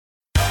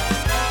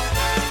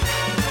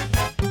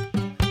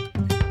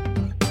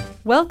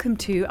Welcome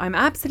to I'm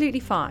Absolutely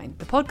Fine,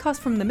 the podcast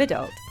from the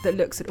mid-adult that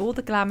looks at all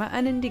the glamour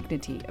and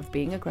indignity of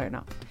being a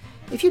grown-up.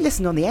 If you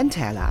listen on the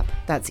Entail app,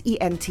 that's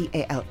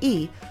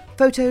ENTALE,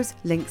 photos,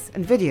 links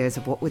and videos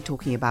of what we're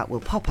talking about will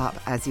pop up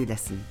as you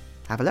listen.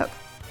 Have a look.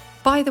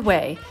 By the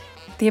way,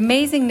 the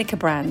amazing knicker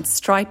brands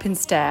Stripe and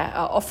Stare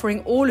are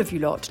offering all of you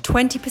lot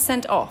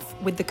 20%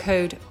 off with the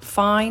code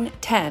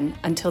FINE10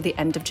 until the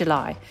end of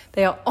July.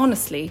 They are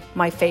honestly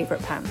my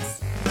favourite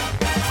pants.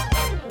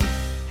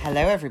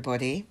 Hello,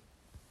 everybody.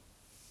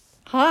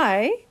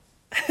 Hi.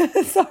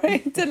 Sorry,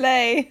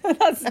 delay.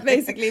 That's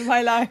basically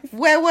my life.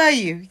 Where were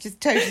you? Just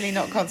totally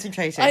not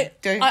concentrating.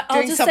 Doing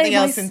something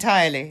else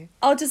entirely.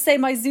 I'll just say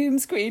my Zoom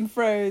screen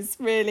froze,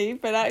 really.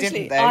 But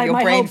actually, Your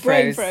my brain whole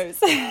brain froze.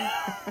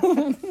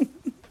 froze.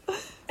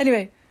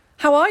 Anyway,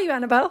 how are you,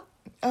 Annabelle?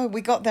 Oh,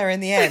 we got there in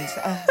the end.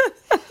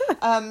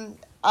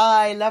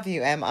 I love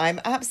you, Em.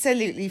 I'm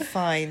absolutely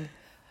fine.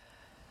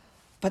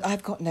 But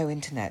I've got no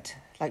internet.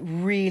 Like,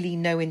 really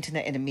no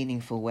internet in a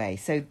meaningful way.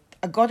 So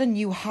I got a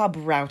new hub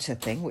router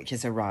thing, which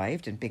has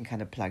arrived and been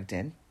kind of plugged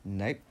in.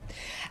 Nope.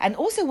 And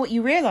also what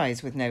you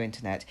realise with no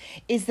internet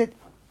is that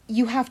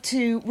you have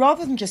to,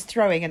 rather than just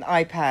throwing an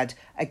iPad,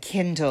 a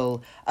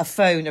Kindle, a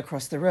phone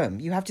across the room,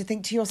 you have to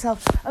think to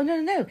yourself, oh,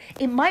 no,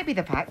 it might be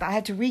the fact that I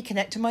had to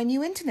reconnect to my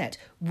new internet,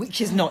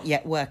 which is not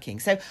yet working.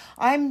 So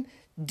I'm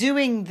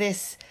doing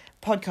this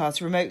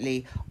podcast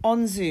remotely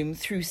on Zoom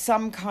through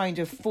some kind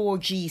of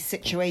 4G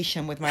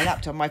situation with my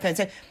laptop and my phone.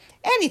 So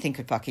anything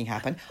could fucking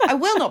happen. I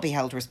will not be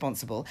held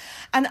responsible.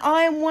 And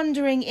I am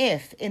wondering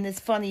if, in this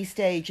funny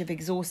stage of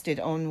exhausted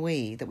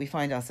ennui that we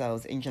find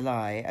ourselves in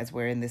July, as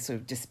we're in this sort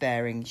of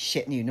despairing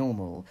shit new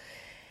normal,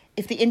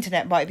 if the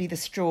internet might be the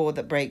straw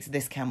that breaks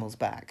this camel's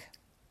back.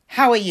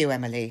 How are you,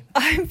 Emily?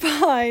 I'm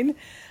fine.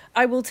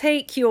 I will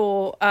take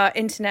your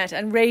internet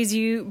and raise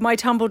you. My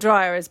tumble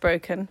dryer is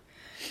broken.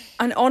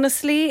 And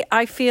honestly,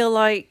 I feel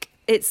like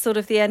it's sort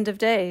of the end of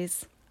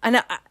days.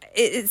 And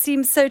it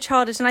seems so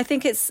childish, and I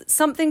think it's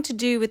something to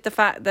do with the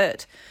fact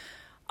that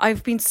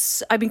I've been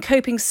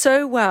coping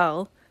so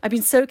well. I've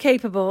been so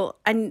capable,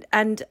 and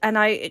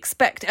I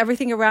expect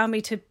everything around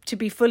me to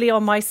be fully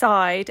on my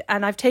side.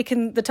 And I've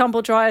taken the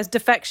tumble dryer's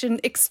defection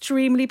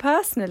extremely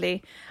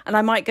personally, and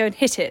I might go and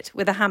hit it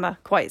with a hammer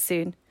quite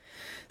soon.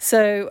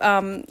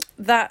 So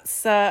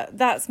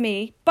that's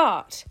me.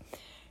 But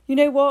you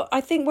know what?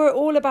 I think we're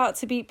all about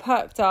to be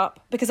perked up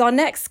because our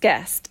next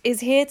guest is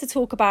here to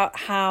talk about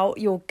how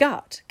your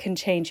gut can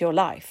change your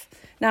life.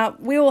 Now,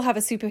 we all have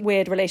a super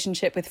weird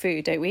relationship with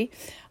food, don't we?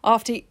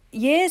 After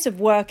years of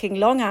working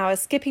long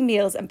hours, skipping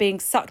meals and being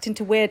sucked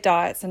into weird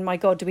diets, and my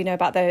God, do we know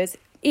about those?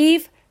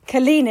 Eve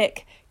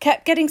Kalinik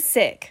kept getting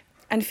sick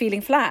and feeling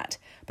flat.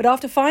 But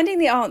after finding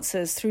the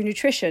answers through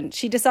nutrition,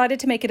 she decided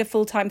to make it a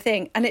full-time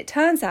thing. And it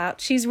turns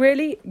out she's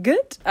really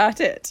good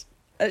at it.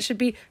 It should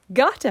be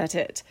gut at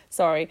it.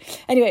 Sorry.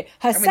 Anyway,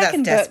 second that's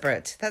book...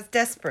 desperate. That's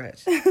desperate.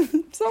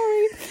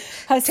 Sorry.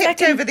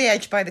 Tipped over the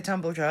edge by the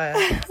tumble dryer.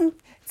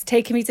 It's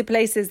taken me to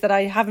places that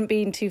I haven't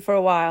been to for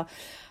a while.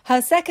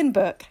 Her second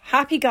book,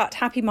 Happy Gut,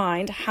 Happy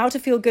Mind, How to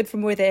Feel Good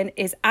from Within,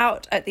 is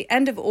out at the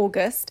end of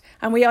August.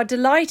 And we are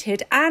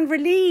delighted and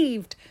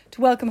relieved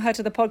to welcome her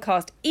to the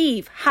podcast.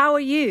 Eve, how are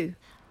you?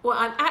 Well,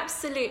 I'm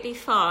absolutely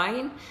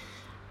fine,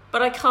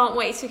 but I can't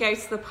wait to go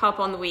to the pub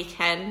on the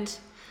weekend.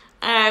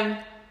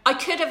 I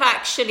could have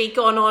actually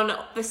gone on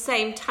the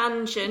same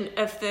tangent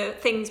of the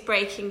things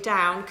breaking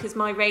down because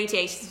my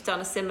radiators have done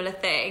a similar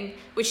thing,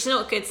 which is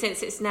not good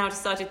since it's now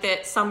decided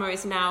that summer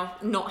is now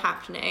not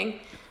happening.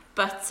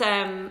 But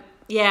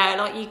yeah,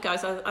 like you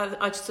guys,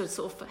 I just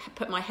sort of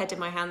put my head in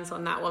my hands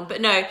on that one.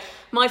 But no,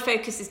 my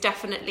focus is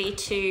definitely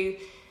to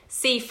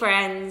see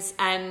friends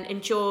and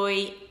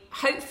enjoy,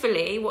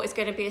 hopefully, what is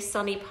going to be a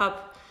sunny pub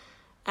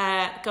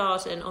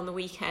garden on the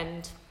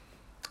weekend.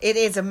 It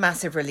is a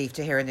massive relief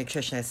to hear a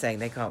nutritionist saying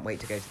they can't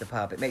wait to go to the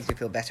pub. It makes me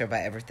feel better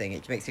about everything.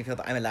 It makes me feel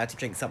that I'm allowed to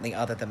drink something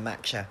other than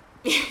matcha.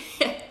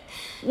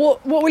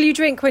 What will you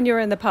drink when you're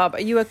in the pub? Are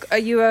you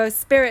a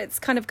spirits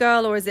kind of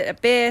girl, or is it a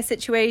beer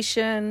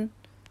situation?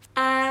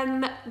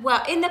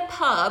 Well, in the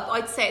pub,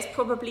 I'd say it's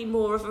probably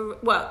more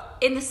of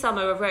in the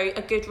summer,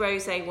 a good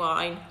rosé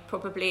wine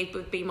probably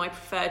would be my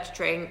preferred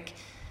drink,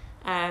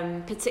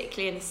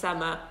 particularly in the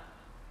summer.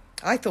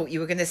 I thought you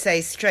were going to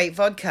say straight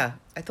vodka.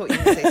 I thought you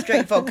were going to say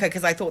straight vodka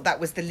because I thought that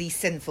was the least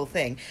sinful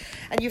thing.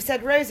 And you've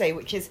said rosé,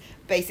 which is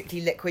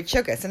basically liquid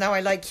sugar. So now I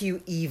like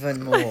you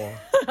even more.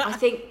 I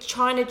think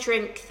trying to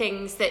drink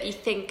things that you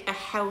think are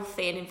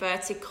healthy in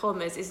inverted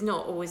commas is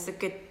not always a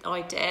good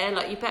idea.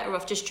 Like, you're better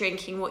off just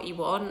drinking what you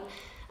want.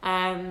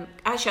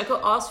 Actually, I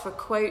got asked for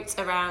quotes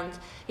around,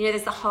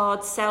 there's the hard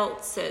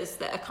seltzers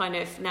that are kind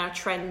of now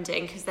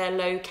trending because they're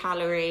low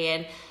calorie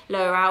and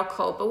lower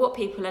alcohol. But what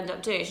people end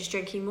up doing is just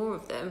drinking more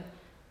of them.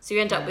 So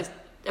you end up with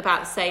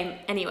about the same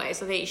anyway.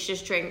 So I think you should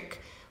just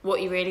drink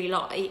what you really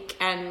like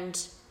and,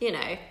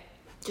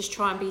 just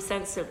try and be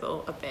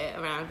sensible a bit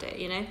around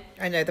it,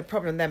 I know the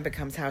problem then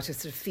becomes how to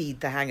sort of feed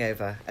the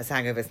hangover, as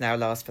hangovers now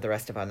last for the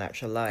rest of our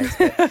natural lives.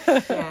 But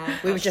yeah,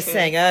 we were just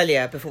saying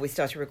earlier before we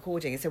started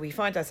recording, so we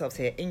find ourselves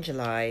here in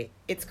July,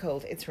 it's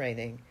cold, it's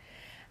raining,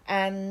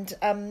 And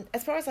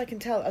as far as I can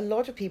tell, a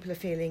lot of people are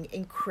feeling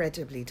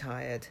incredibly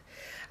tired.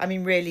 I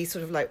mean, really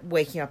sort of like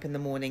waking up in the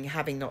morning,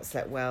 having not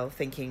slept well,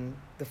 thinking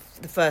the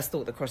first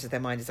thought that crosses their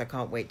mind is, I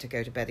can't wait to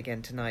go to bed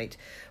again tonight,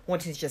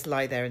 wanting to just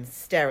lie there and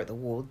stare at the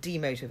wall,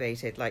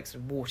 demotivated, like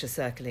sort of water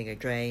circling a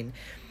drain,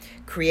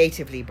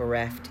 creatively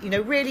bereft,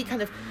 really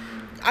kind of...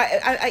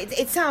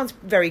 it sounds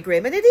very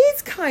grim, and it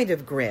is kind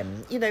of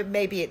grim.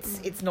 Maybe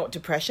it's not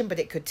depression, but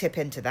it could tip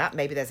into that.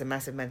 Maybe there's a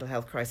massive mental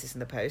health crisis in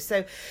the post.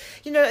 So,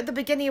 at the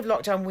beginning of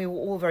lockdown, we were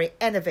all very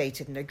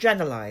enervated and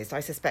adrenalized.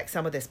 I suspect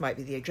some of this might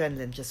be the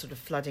adrenaline just sort of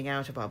flooding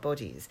out of our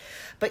bodies.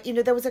 But,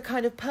 there was a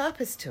kind of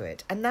purpose to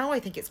it. And now I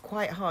think it's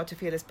quite hard to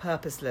feel as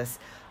purposeless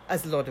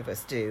as a lot of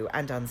us do,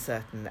 and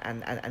uncertain,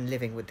 and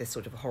living with this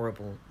sort of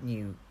horrible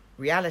new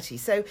reality.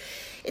 So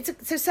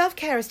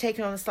self-care has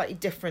taken on a slightly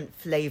different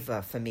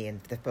flavour for me in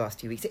the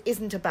past few weeks. It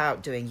isn't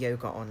about doing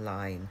yoga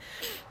online.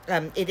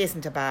 It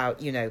isn't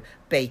about,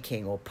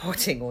 baking or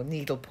potting or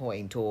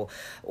needlepoint or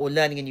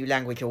learning a new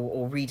language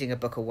or reading a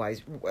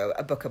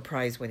Booker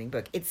Prize winning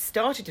book. It's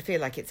started to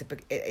feel like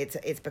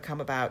it's become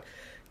about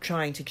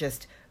trying to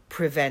just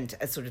prevent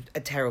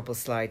a terrible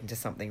slide into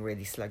something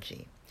really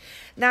sludgy.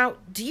 Now,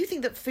 do you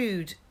think that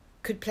food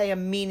could play a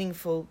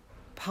meaningful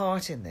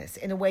part in this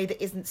in a way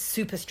that isn't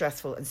super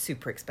stressful and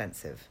super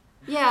expensive?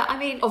 Yeah, I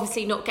mean,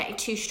 obviously not getting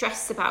too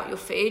stressed about your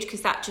food,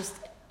 because that just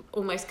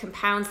almost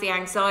compounds the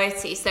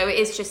anxiety. So it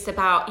is just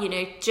about,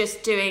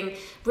 just doing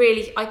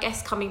really, I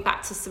guess, coming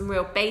back to some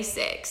real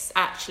basics,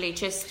 actually,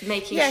 just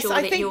making sure that you're...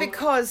 Yes, I think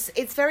because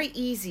it's very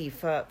easy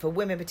for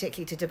women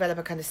particularly to develop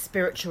a kind of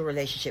spiritual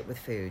relationship with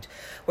food,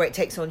 where it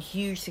takes on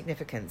huge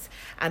significance,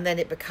 and then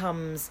it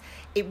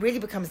really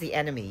becomes the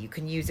enemy. You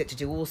can use it to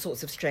do all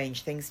sorts of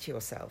strange things to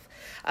yourself.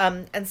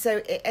 And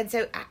so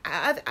do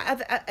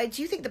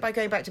you think that by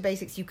going back to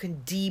basics, you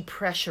can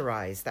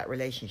depressurize that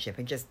relationship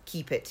and just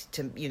keep it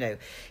to,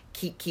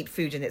 keep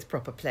food in its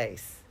proper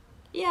place?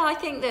 Yeah, I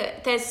think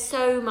that there's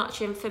so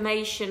much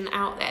information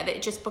out there that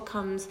it just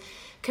becomes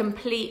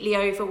completely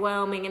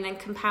overwhelming, and then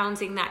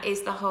compounding that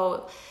is the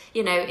whole,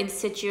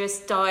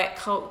 insidious diet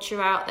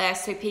culture out there.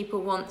 So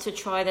people want to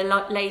try the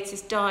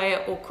latest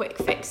diet or quick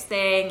fix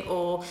thing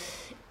or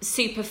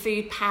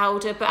superfood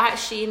powder, but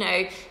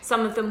actually,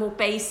 some of the more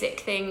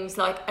basic things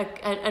like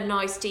a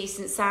nice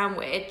decent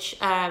sandwich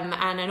and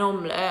an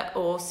omelette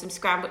or some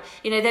scrambled,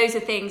 those are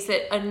things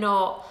that are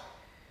not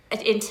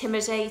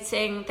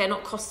intimidating. They're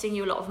not costing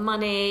you a lot of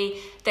money.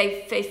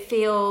 They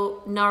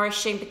feel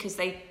nourishing because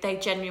they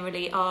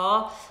genuinely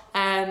are.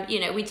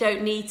 We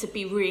don't need to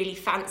be really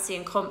fancy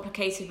and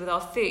complicated with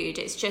our food.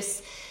 It's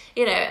just,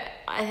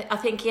 I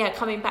think,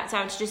 coming back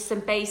down to just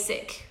some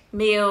basic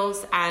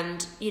meals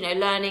and,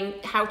 learning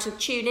how to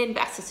tune in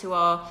better to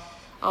our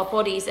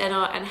bodies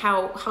and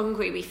how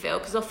hungry we feel,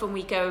 because often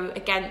we go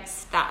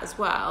against that as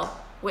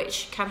well,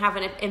 which can have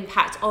an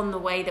impact on the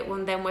way that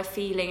we're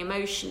feeling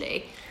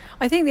emotionally.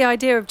 I think the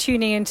idea of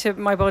tuning into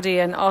my body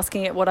and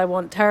asking it what I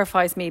want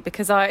terrifies me,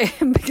 because I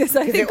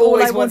think it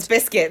always wants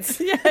biscuits.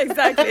 Yeah,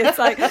 exactly. It's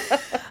like,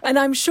 and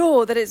I'm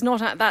sure that it's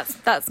not.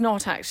 That's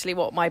not actually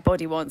what my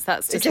body wants.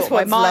 That's just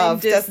what my mind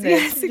love, doesn't it?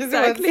 Yes,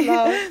 exactly.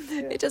 Yeah.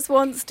 It just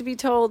wants to be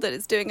told that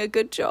it's doing a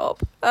good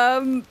job.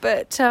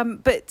 But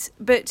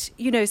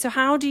so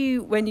how do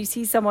you, when you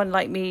see someone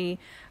like me,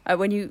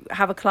 when you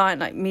have a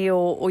client like me,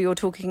 or you're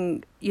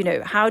talking,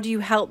 how do you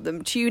help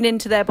them tune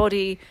into their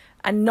body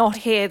and not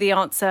hear the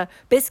answer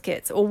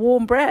biscuits or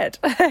warm bread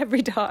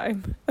every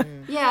time?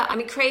 Yeah, I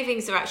mean,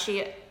 cravings are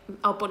actually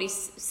our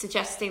body's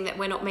suggesting that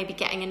we're not maybe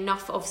getting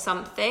enough of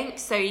something.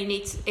 So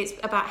it's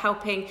about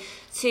helping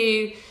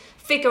to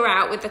figure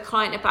out with the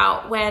client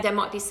about where there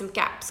might be some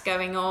gaps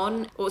going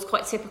on. Or it's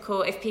quite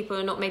typical if people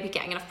are not maybe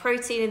getting enough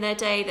protein in their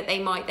day, that they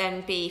might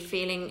then be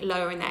feeling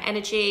lower in their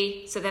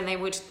energy. So then they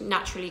would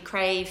naturally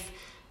crave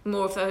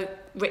more of the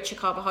richer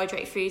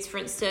carbohydrate foods, for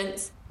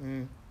instance.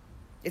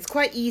 It's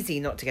quite easy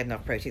not to get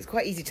enough protein. It's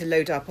quite easy to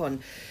load up on,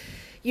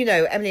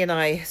 Emily and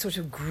I sort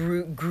of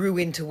grew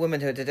into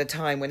womanhood at a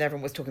time when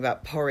everyone was talking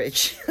about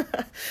porridge.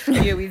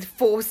 We'd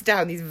forced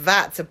down these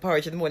vats of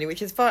porridge in the morning,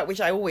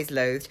 which I always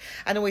loathed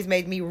and always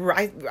made me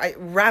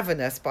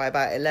ravenous by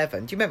about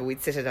 11. Do you remember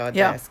we'd sit at our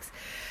desks?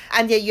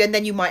 And and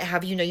then you might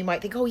have, you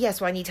might think, oh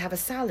yes, well, I need to have a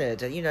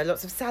salad,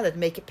 lots of salad,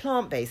 make it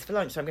plant-based for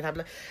lunch. So I'm going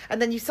to have,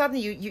 and then you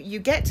suddenly you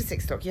get to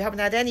 6 o'clock, you haven't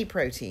had any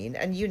protein,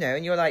 and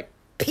and you're like,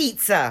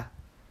 pizza.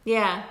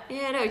 Yeah,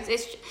 no,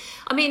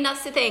 I mean,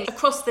 that's the thing.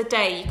 Across the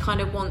day, you kind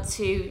of want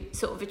to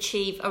sort of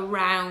achieve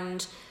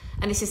around,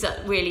 and this is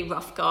a really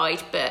rough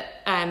guide, but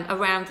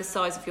around the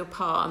size of your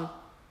palm.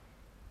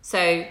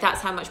 So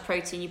that's how much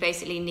protein you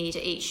basically need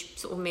at each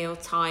sort of meal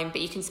time,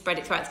 but you can spread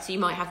it throughout. So you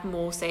might have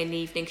more, say, in the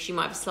evening, because you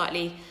might have a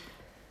slightly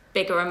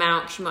bigger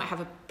amount, because you might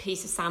have a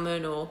piece of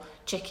salmon or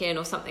chicken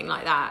or something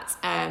like that,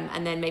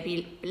 and then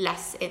maybe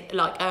less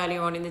like earlier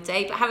on in the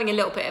day. But having a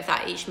little bit of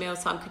that each meal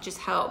time could just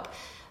help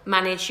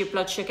manage your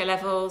blood sugar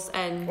levels,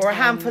 or a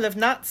handful of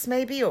nuts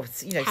maybe, or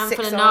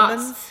handful 6 of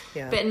almonds,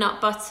 nuts, bit of nut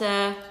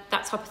butter,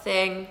 that type of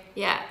thing.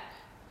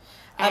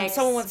 eggs.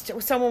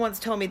 Someone once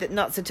told me that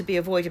nuts are to be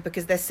avoided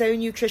because they're so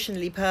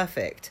nutritionally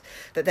perfect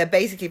that they're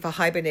basically for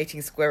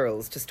hibernating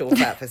squirrels to store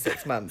fat for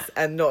 6 months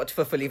and not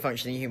for fully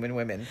functioning human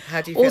women.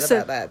 How do you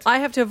feel about that? I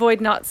have to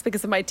avoid nuts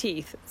because of my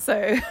teeth.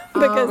 So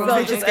because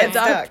they'll just end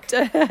up,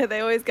 they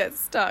always get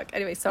stuck.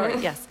 Anyway,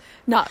 sorry. Yes,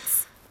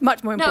 nuts.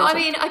 Much more important. No,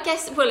 I mean, I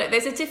guess, well, look,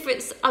 there's a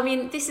difference. I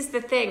mean, this is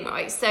the thing,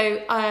 right?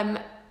 So,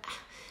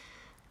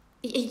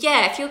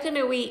 yeah, if you're going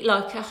to eat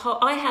like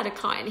I had a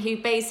client who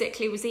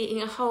basically was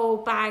eating a whole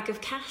bag of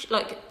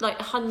like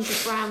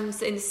 100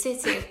 grams in the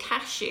city of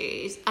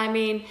cashews. I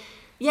mean,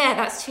 yeah,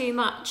 that's too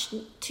much,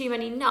 too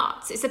many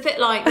nuts. It's a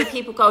bit like when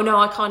people go, no,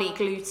 I can't eat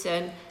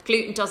gluten.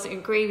 Gluten doesn't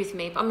agree with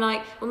me. But I'm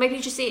like, well, maybe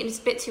you're just eating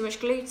a bit too much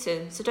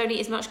gluten. So don't eat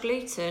as much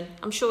gluten.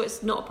 I'm sure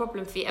it's not a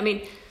problem for you. I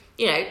mean,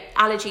 you know,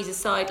 allergies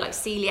aside, like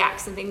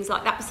celiacs and things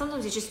like that, but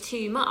sometimes it's just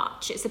too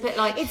much. It's a bit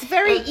like... It's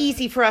very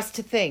easy for us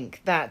to think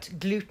that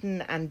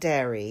gluten and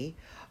dairy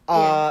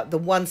are the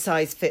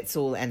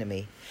one-size-fits-all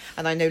enemy.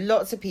 And I know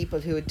lots of people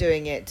who are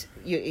doing it,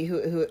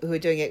 who are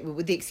doing it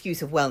with the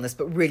excuse of wellness,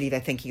 but really they're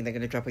thinking they're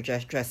going to drop a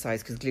dress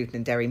size because gluten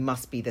and dairy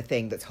must be the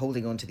thing that's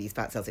holding on to these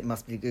fat cells. It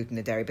must be gluten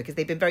and dairy because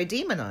they've been very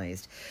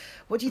demonized.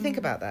 What do you think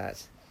about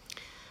that?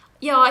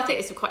 Yeah, I think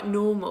it's quite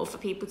normal for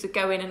people to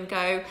go in and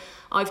go,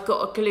 I've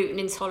got a gluten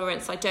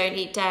intolerance, I don't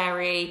eat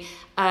dairy,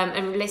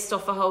 and list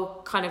off a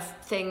whole kind of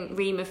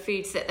ream of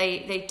foods that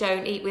they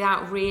don't eat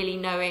without really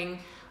knowing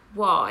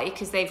why,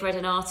 because they've read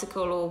an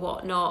article or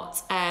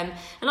whatnot. And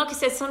like I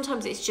said,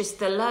 sometimes it's just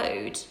the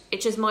load.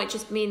 It just might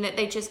just mean that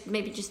they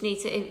maybe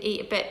need to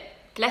eat a bit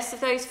less of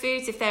those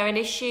foods if they're an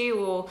issue,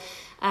 or,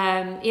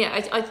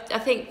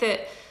 I think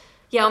that,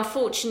 yeah,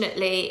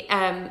 unfortunately,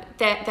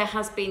 there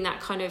has been that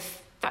kind of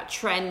that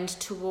trend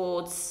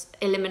towards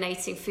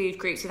eliminating food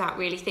groups without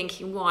really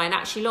thinking why. And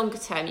actually longer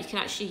term, you can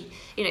actually,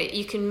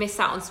 you can miss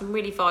out on some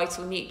really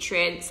vital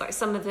nutrients, like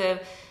some of the,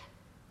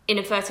 in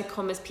inverted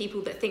commas, people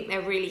that think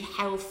they're really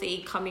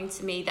healthy coming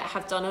to me that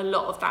have done a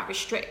lot of that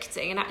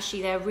restricting, and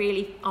actually they're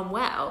really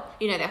unwell.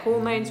 Their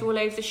hormones are all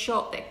over the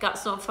shop, their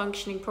gut's not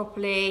functioning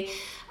properly.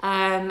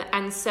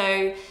 And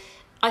so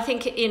I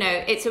think,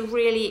 it's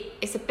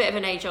a bit of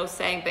an age-old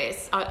saying,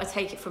 but I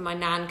take it from my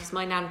nan, because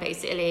my nan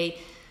basically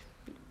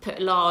put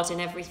lard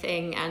in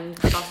everything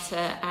and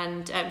butter,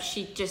 and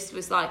she just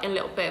was like, a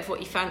little bit of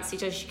what you fancy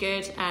does you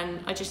good.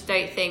 And I just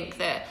don't think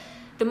that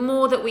the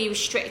more that we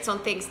restrict on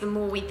things, the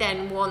more we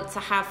then want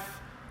to have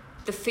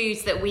the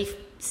foods that we've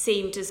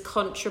seemed as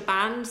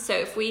contraband. So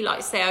if we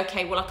say,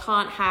 okay, well, I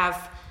can't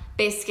have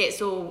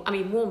biscuits, or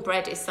warm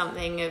bread is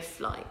something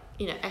of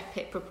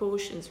epic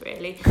proportions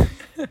really.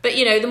 But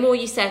the more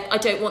you said I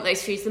don't want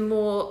those foods, the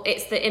more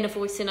it's the inner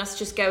voice in us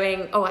just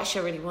going, oh,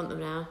 actually I really want them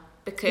now,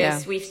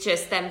 because we've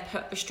just then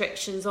put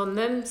restrictions on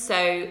them. So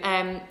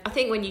I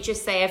think when you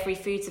just say every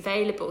food's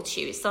available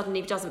to you, it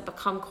suddenly doesn't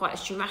become quite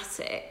as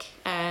dramatic.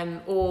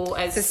 Or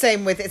as it's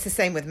the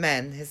same with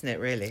men, isn't it?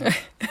 Really?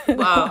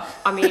 Well,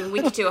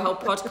 we could do a whole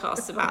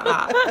podcast about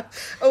that.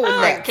 Oh,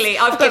 frankly,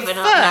 I've given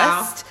up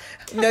now.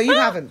 No, you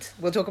haven't.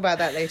 We'll talk about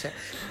that later.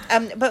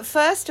 But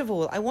first of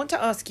all, I want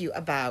to ask you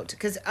about,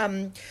 because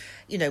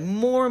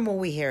more and more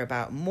we hear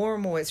about, more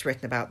and more it's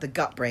written about the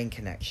gut-brain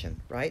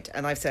connection, right?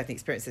 And I've certainly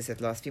experienced this over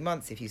the last few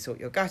months. If you sort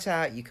your gut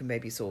out, you can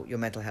maybe sort your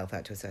mental health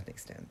out to a certain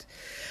extent.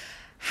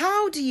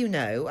 How do you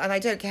know, and I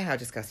don't care how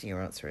disgusting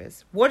your answer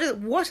is, what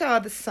are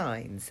the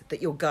signs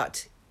that your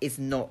gut is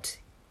not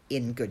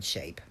in good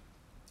shape?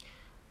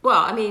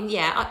 Well,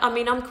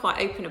 I'm quite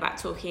open about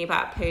talking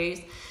about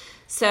poos.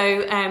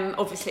 So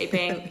obviously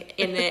being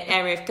in the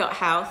area of gut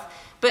health,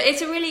 but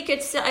it's a really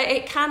good,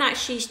 it can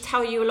actually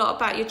tell you a lot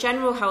about your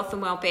general health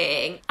and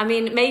well-being.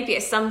 Maybe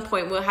at some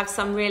point we'll have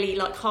some really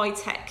high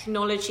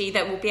technology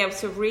that will be able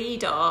to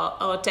read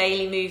our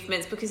daily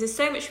movements, because there's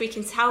so much we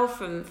can tell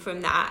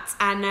from that.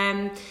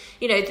 And,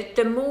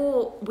 the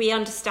more we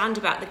understand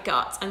about the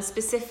gut, and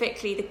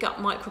specifically the gut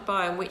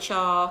microbiome, which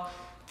are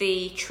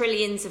the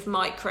trillions of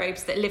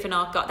microbes that live in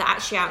our gut that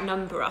actually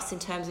outnumber us in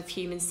terms of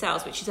human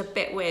cells, which is a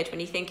bit weird when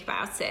you think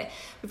about it.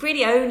 We've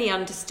really only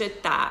understood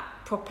that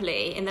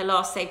properly in the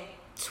last, say,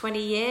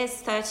 20 years,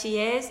 30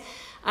 years.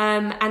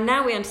 And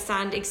now we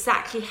understand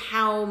exactly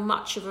how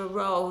much of a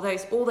role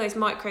all those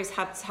microbes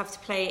have to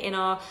play in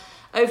our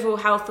overall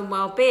health and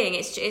well-being.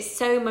 It's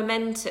so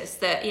momentous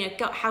that,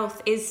 gut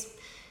health is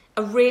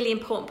a really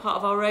important part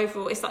of our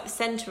overall, it's like the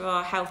centre of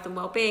our health and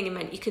well-being,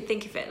 and you could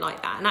think of it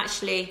like that. And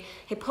actually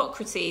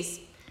Hippocrates,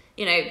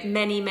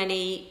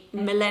 many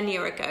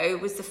millennia ago,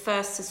 was the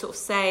first to sort of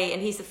say,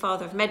 and he's the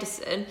father of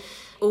medicine,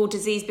 all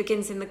disease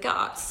begins in the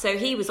gut. So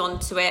he was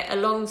onto it a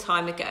long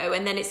time ago,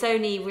 and then it's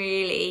only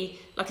really,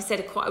 like I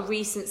said, quite a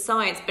recent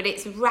science, but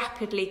it's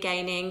rapidly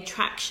gaining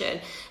traction.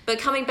 But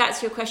coming back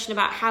to your question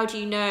about how do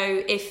you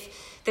know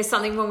if there's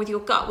something wrong with your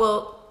gut,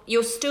 well,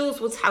 your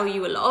stools will tell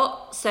you a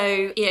lot.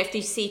 So, if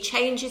you see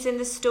changes in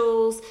the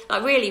stools,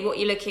 really what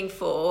you're looking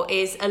for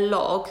is a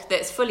log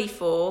that's fully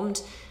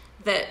formed,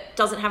 that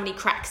doesn't have any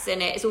cracks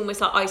in it. It's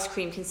almost like ice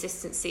cream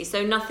consistency.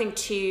 So nothing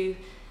too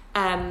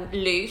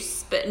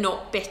loose but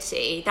not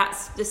bitty,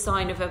 that's the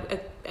sign of a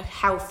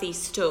healthy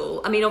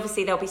stool. I mean,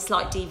 obviously there'll be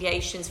slight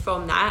deviations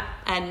from that,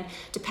 and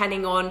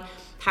depending on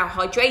how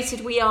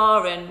hydrated we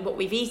are and what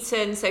we've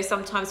eaten. So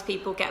sometimes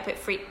people get a bit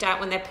freaked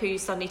out when their poo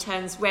suddenly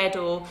turns red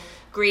or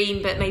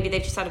green, but maybe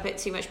they've just had a bit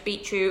too much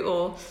beetroot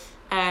or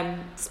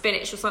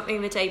spinach or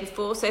something the day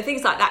before. So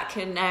things like that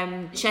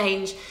can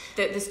change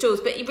the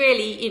stools. But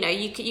really,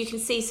 you can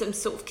see some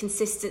sort of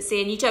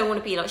consistency, and you don't want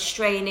to be like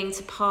straining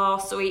to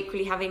pass or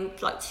equally having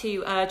like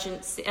too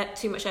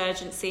much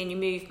urgency in your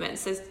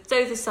movements. So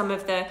those are some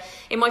of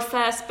in my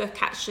first book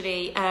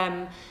actually,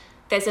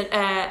 there's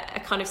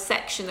a kind of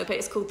section of it,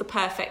 it's called The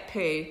Perfect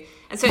Poo.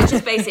 And so it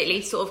just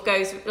basically sort of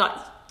goes like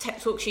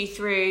talks you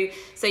through.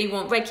 So you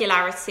want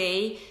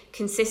regularity,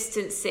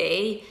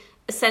 consistency,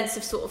 a sense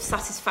of sort of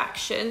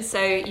satisfaction.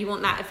 So you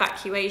want that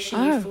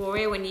evacuation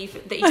euphoria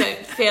that you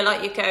don't feel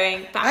like you're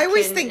going back. I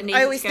always think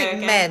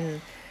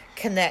men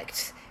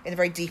connect in a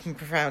very deep and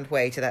profound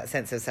way to that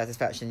sense of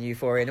satisfaction and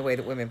euphoria in a way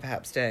that women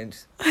perhaps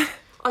don't.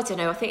 I don't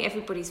know. I think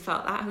everybody's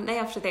felt that, haven't they,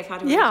 after they've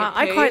had a really good poo?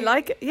 I quite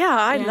like it. Yeah,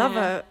 I love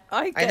it.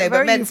 I know,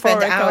 but men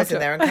spend hours in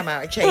there and come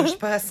out a changed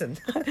person.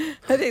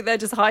 I think they're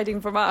just hiding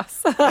from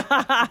us.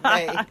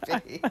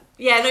 Maybe.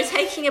 Yeah, no,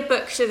 taking a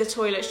book to the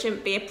toilet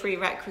shouldn't be a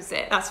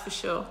prerequisite, that's for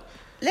sure.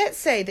 Let's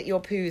say that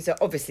your poos are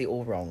obviously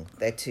all wrong.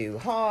 They're too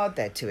hard,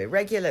 they're too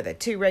irregular, they're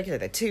too regular,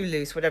 they're too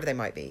loose, whatever they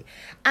might be.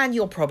 And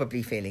you're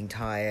probably feeling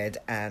tired,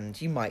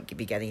 and you might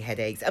be getting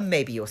headaches, and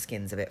maybe your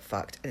skin's a bit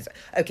fucked.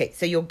 Okay,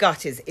 so your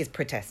gut is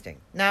protesting.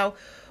 Now,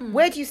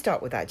 where do you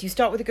start with that? Do you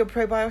start with a good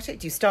probiotic?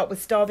 Do you start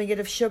with starving it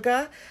of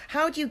sugar?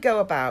 How do you go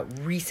about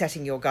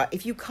resetting your gut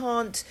if you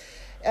can't...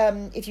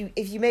 if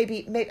you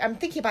maybe I'm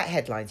thinking about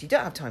headlines. You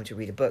don't have time to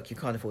read a book. You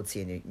can't afford to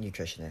see a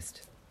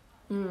nutritionist.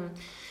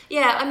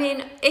 Yeah, I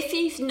mean, if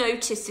you've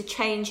noticed a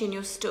change in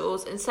your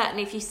stools, and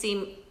certainly if you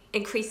see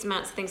increased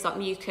amounts of things like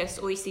mucus,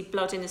 or you see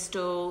blood in the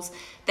stools,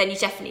 then you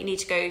definitely need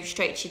to go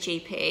straight to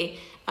your GP,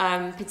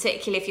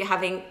 particularly if you're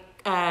having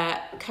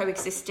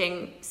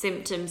coexisting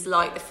symptoms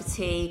like the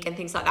fatigue and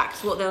things like that,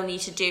 because what they'll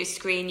need to do is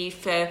screen you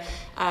for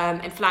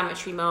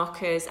inflammatory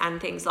markers and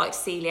things like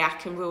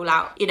celiac, and rule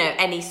out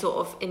any sort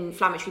of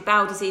inflammatory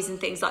bowel disease and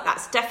things like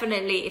that. So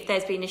definitely, if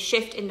there's been a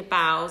shift in the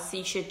bowels,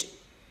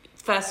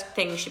 first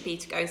thing should be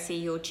to go and see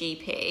your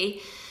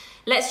GP.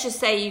 Let's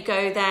just say you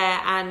go there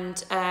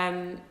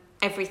and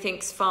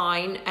everything's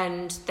fine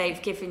and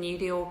they've given you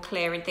the all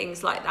clear and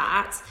things like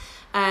that.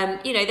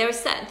 There are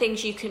certain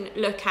things you can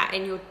look at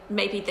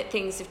maybe that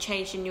things have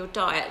changed in your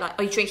diet. Like,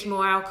 are you drinking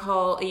more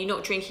alcohol? Are you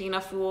not drinking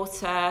enough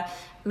water?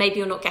 Maybe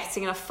you're not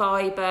getting enough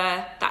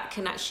fibre. That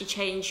can actually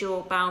change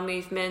your bowel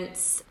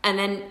movements. And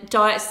then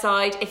diet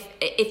side,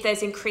 if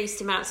there's increased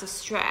amounts of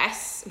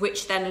stress,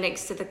 which then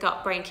links to the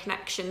gut-brain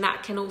connection,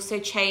 that can also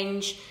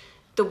change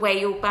the way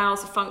your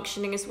bowels are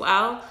functioning as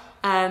well.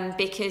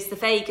 Because the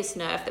vagus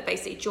nerve that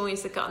basically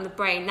joins the gut and the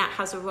brain, that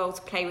has a role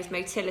to play with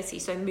motility,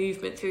 so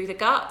movement through the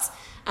gut.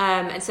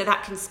 And so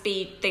that can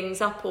speed things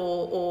up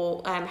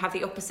or have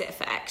the opposite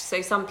effect.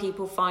 So some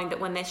people find that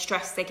when they're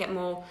stressed, they get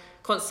more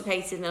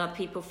constipated, and other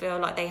people feel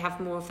like they have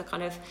more of the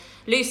kind of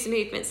loose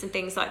movements and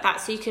things like that.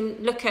 So you can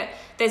look at,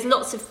 there's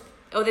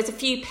a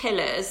few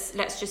pillars,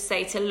 let's just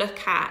say, to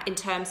look at in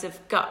terms of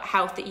gut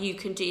health that you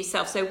can do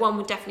yourself. So one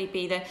would definitely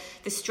be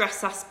the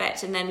stress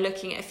aspect, and then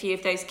looking at a few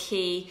of those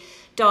key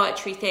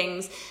dietary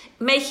things.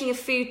 Making a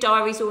food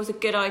diary is always a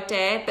good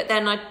idea, but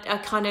then I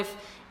kind of,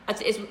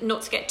 it's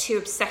not to get too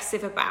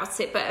obsessive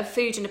about it, but a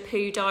food and a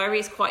poo diary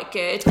is quite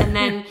good. And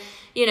then,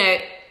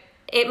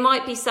 it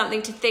might be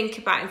something to think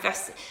about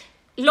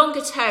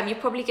longer term. You're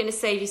probably going to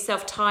save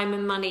yourself time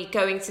and money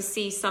going to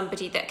see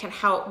somebody that can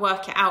help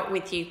work it out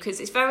with you,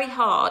 because it's very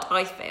hard,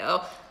 I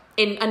feel,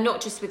 and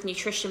not just with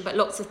nutrition but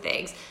lots of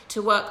things,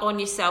 to work on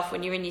yourself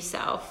when you're in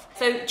yourself.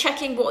 So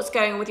checking what's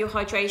going on with your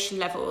hydration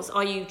levels.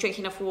 Are you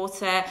drinking enough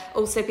water?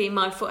 Also being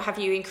mindful, have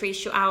you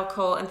increased your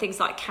alcohol and things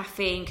like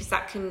caffeine, because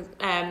that can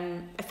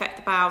affect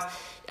the bowels.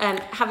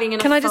 Having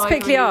enough. Can I just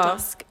quickly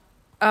ask,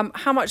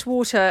 how much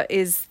water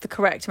is the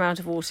correct amount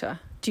of water,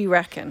 do you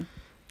reckon?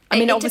 I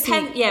mean, obviously,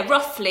 depends. Yeah,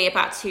 roughly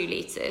about 2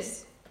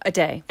 litres a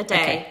day.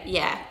 Okay.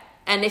 Yeah.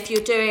 And if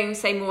you're doing,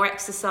 say, more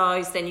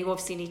exercise, then you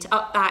obviously need to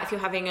up that. If you're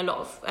having a lot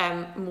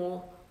of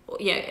more,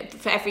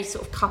 for every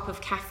sort of cup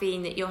of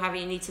caffeine that you're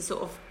having, you need to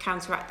sort of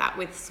counteract that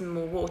with some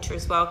more water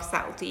as well, because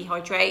that will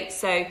dehydrate.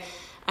 So,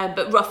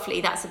 but roughly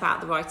that's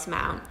about the right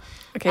amount.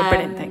 Okay,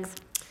 brilliant, thanks.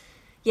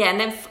 Yeah, and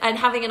then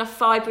having enough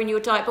fibre in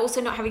your diet, but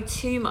also not having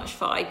too much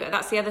fibre.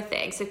 That's the other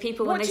thing. So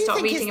people, when they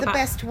start reading about... What do you think is the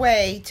best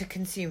way to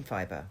consume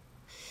fibre?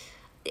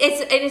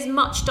 It's in as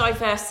much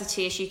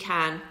diversity as you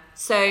can.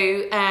 So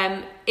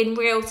in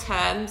real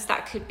terms,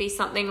 that could be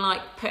something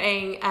like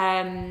putting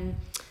a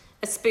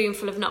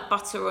spoonful of nut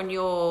butter on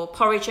your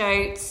porridge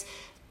oats,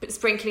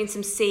 sprinkling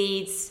some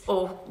seeds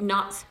or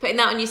nuts, putting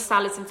that on your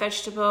salads and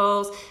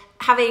vegetables,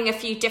 having a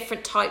few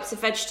different types of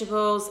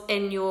vegetables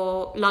in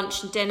your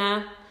lunch and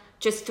dinner,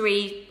 just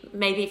 3,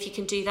 maybe, if you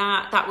can do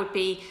that, that would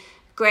be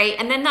great.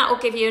 And then that will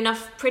give you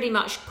enough, pretty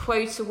much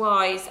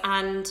quota-wise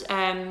and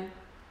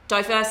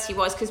diversity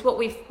wise, because what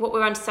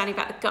we're understanding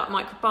about the gut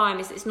microbiome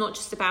is it's not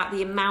just about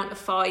the amount of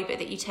fibre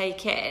that you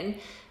take in,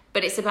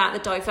 but it's about the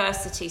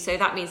diversity. So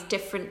that means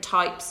different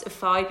types of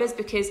fibres,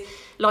 because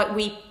like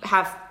we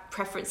have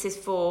preferences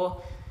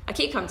for, I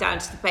keep coming down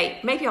to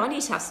debate, maybe I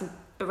need to have some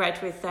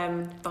bread with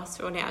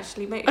butter on it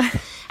actually, maybe.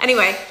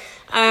 Anyway,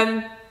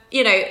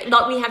 you know,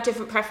 like we have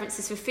different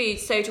preferences for food,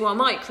 so do our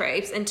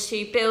microbes. And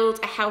to build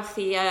a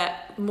healthier,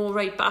 more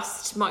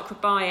robust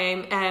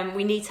microbiome,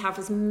 we need to have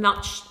as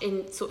much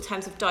in sort of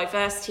terms of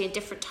diversity and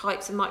different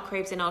types of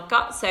microbes in our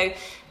gut. So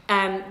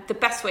the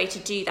best way to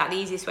do that, the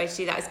easiest way to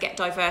do that is get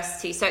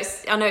diversity. So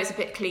I know it's a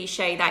bit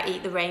cliche, that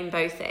eat the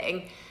rainbow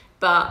thing,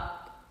 but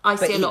I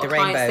see a lot of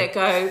clients that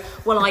go,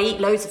 well, I eat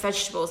loads of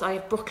vegetables. I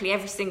have broccoli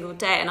every single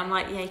day. And I'm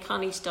like, yeah, you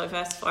can't need to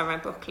diversify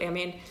around broccoli. I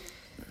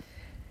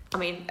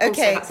mean, okay,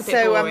 also that's a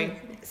bit boring.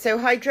 So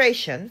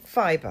hydration,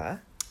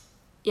 fibre.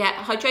 Yeah,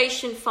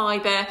 hydration,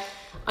 fibre.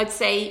 I'd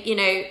say, you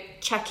know,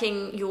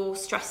 checking your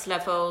stress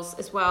levels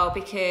as well,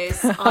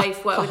 because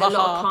I've worked with a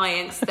lot of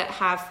clients that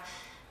have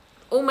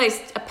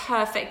almost a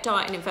perfect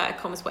diet, in inverted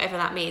commas, whatever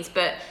that means,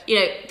 but you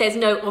know, there's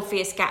no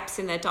obvious gaps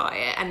in their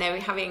diet, and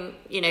they're having,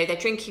 you know, they're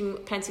drinking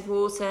plenty of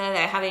water,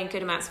 they're having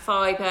good amounts of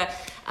fibre,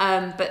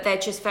 but they're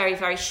just very,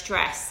 very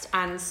stressed,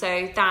 and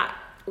so that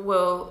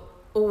will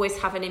always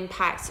have an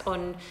impact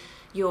on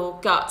your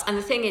gut. And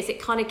the thing is,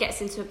 it kind of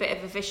gets into a bit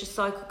of a vicious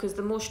cycle, because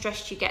the more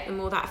stressed you get, the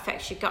more that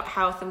affects your gut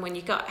health, and when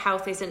your gut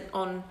health isn't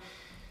on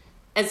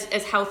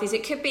as healthy as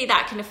it could be,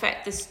 that can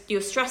affect your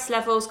stress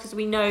levels, because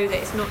we know that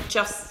it's not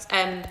just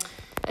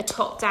a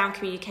top-down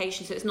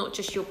communication, so it's not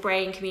just your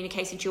brain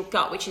communicating to your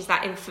gut, which is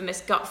that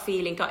infamous gut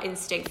feeling, gut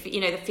instinct, you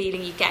know, the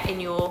feeling you get in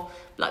your,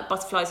 like,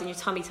 butterflies in your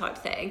tummy type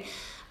thing,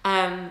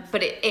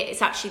 but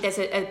it's actually, there's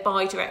a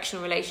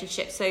bi-directional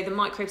relationship. So the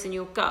microbes in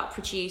your gut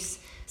produce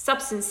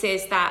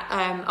substances that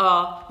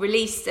are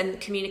released and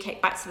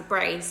communicate back to the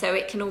brain, so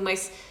it can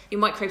almost,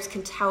 your microbes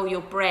can tell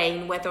your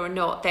brain whether or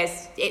not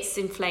it's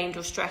inflamed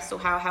or stressed, or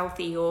how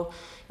healthy your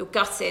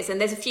gut is.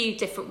 And there's a few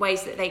different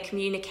ways that they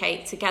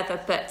communicate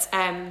together, but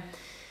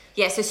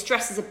yeah, so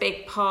stress is a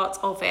big part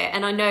of it.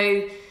 And I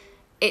know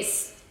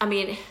it's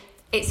you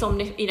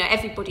know,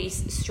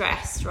 everybody's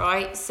stressed,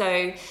 right?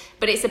 So,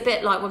 but it's a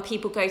bit like when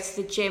people go to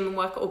the gym and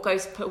work, or go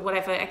to put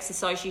whatever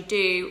exercise you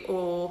do,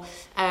 or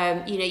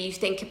you know, you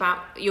think about,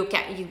 you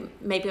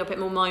maybe a bit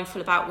more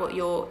mindful about what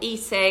you're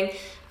eating.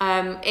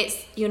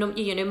 It's, you know,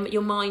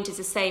 your mind is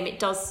the same.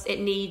 It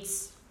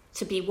needs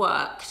to be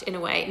worked in a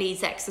way. It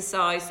needs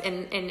exercise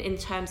in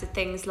terms of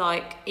things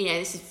like, you know,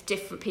 this is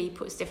different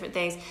people, it's different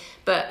things,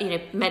 but you know,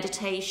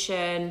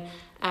 meditation,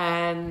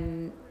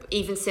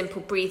 even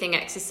simple breathing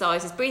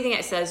exercises. Breathing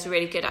exercises are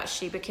really good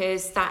actually,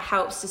 because that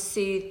helps to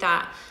soothe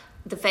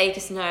the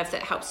vagus nerve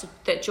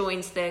that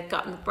joins the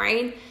gut and the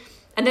brain.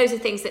 And those are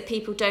things that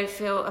people don't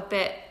feel a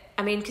bit,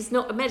 I mean, because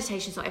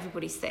meditation's not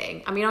everybody's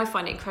thing. I mean, I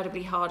find it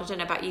incredibly hard. I don't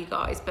know about you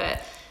guys,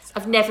 but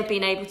I've never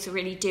been able to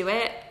really do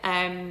it.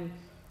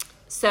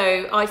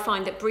 So I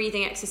find that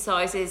breathing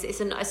exercises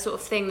is a sort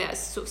of thing that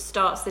sort of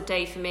starts the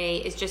day for me,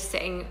 is just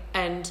sitting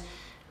and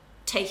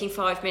taking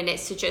 5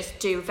 minutes to just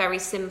do a very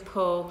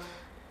simple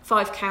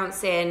 5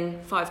 counts in,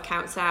 5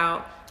 counts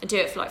out, and do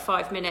it for like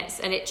 5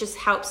 minutes. And it just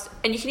helps.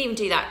 And you can even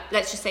do that,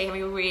 let's just say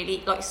having a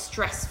really like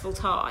stressful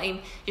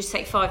time, just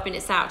take 5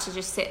 minutes out to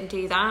just sit and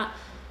do that.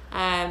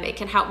 It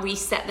can help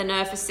reset the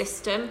nervous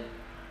system.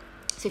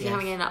 So if you're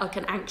having like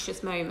an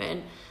anxious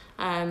moment,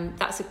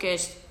 that's a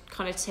good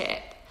kind of tip.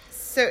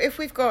 So if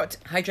we've got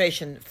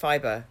hydration,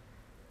 fibre,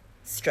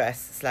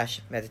 stress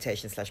 /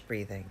 meditation /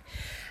 breathing,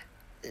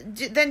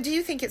 then do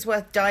you think it's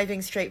worth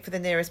diving straight for the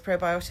nearest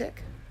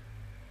probiotic?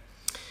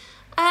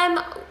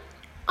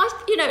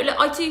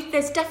 I do.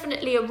 There's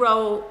definitely a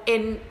role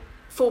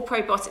for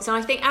probiotics, and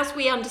I think as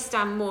we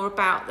understand more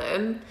about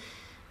them,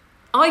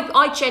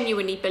 I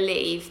genuinely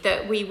believe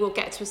that we will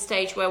get to a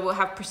stage where we'll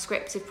have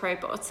prescriptive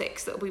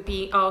probiotics, that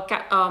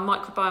our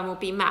microbiome will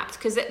be mapped.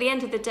 Because at the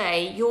end of the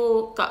day,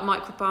 your gut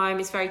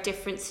microbiome is very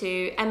different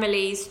to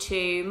Emily's,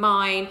 to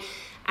mine,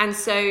 and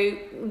so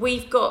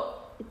we've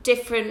got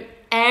different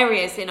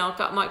areas in our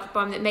gut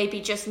microbiome that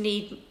maybe just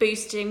need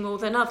boosting more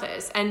than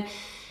others. And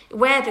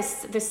where the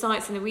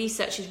science and the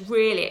research is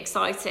really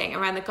exciting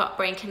around the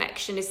gut-brain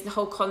connection is the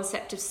whole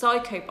concept of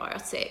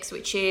psychobiotics,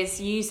 which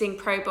is using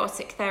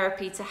probiotic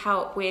therapy to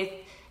help with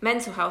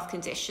mental health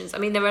conditions. I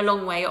mean, they're a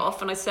long way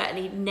off, and I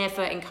certainly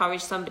never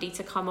encourage somebody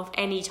to come off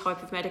any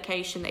type of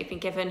medication they've been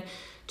given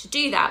to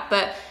do that.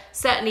 But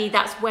certainly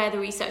that's where the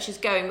research is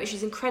going, which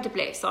is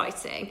incredibly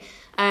exciting.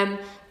 But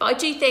I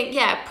do think,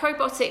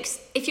 probiotics,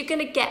 if you're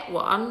going to get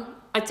one,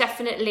 I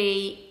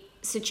definitely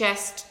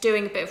suggest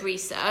doing a bit of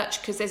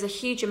research, because there's a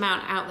huge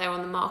amount out there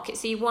on the market.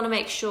 So you want to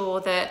make sure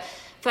that,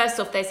 first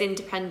off, there's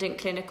independent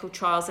clinical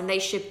trials, and they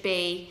should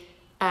be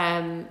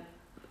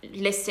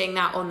listing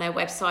that on their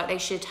website. They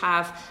should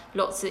have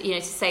lots of,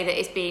 to say that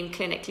it's being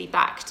clinically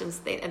backed and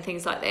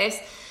things like this.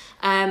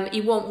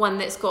 You want one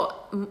that's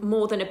got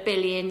more than 1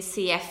 billion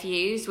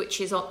CFUs,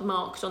 which is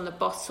marked on the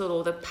bottle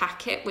or the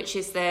packet, which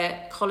is the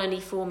colony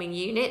forming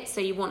unit. So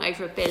you want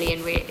over 1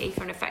 billion really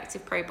for an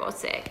effective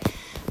probiotic.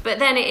 But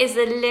then it is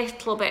a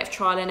little bit of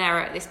trial and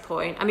error at this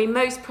point. I mean,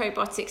 most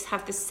probiotics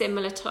have the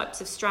similar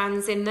types of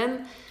strands in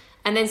them.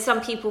 And then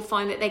some people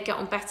find that they get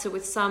on better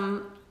with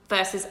some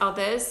versus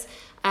others.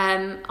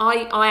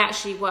 I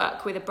actually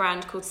work with a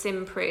brand called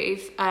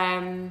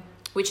Simprove,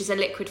 which is a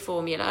liquid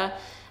formula.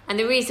 And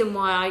the reason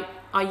why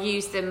I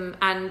use them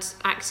and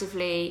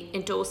actively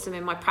endorse them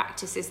in my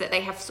practice is that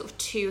they have sort of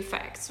two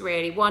effects,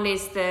 really. One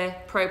is the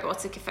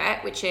probiotic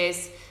effect, which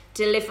is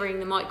delivering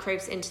the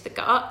microbes into the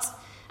gut.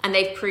 And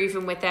they've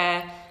proven with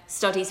their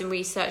studies and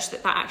research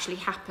that actually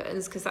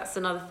happens, because that's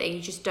another thing.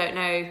 You just don't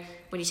know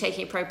when you're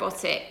taking a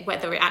probiotic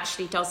whether it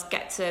actually does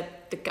get to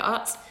the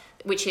gut,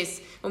 which is,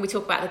 when we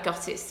talk about the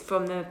gut, it's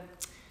from the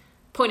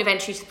point of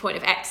entry to the point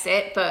of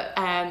exit, but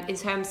in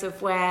terms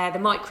of where the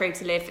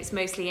microbes live, it's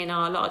mostly in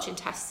our large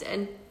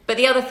intestine. But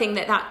the other thing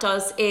that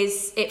does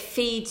is it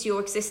feeds your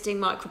existing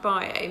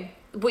microbiome,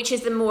 which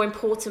is the more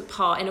important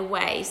part in a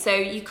way. So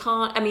you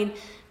can't, I mean,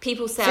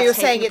 people say... So you're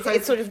saying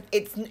it's sort of,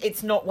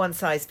 it's not one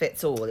size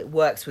fits all. It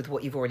works with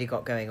what you've already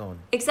got going on.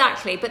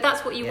 Exactly, but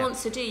that's what you want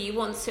to do. You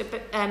want to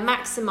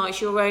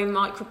maximise your own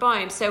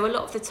microbiome. So a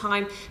lot of the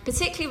time,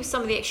 particularly with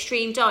some of the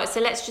extreme diets,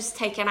 so let's just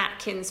take an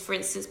Atkins, for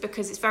instance,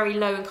 because it's very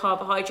low in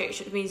carbohydrate,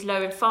 which means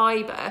low in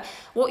fibre.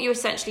 What you're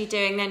essentially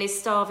doing then is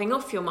starving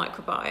off your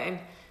microbiome.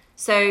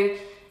 So,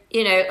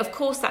 you know, of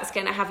course that's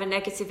going to have a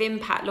negative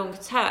impact longer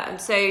term.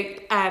 So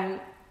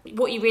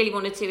what you really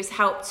want to do is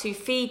help to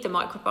feed the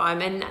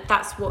microbiome, and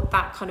that's what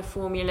that kind of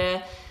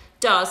formula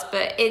does.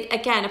 But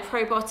again, a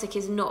probiotic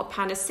is not a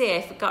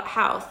panacea for gut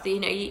health. You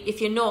know, if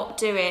you're not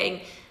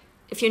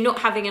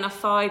having enough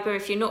fibre,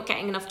 if you're not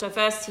getting enough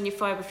diversity in your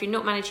fibre, if you're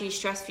not managing your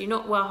stress, if you're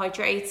not well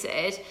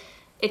hydrated,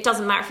 it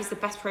doesn't matter if it's the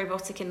best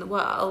probiotic in the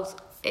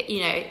world.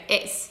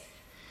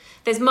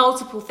 There's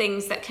multiple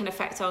things that can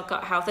affect our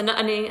gut health. And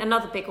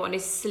another big one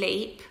is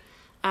sleep.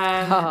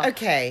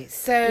 Okay,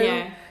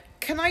 so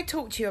can I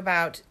talk to you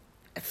about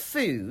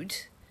food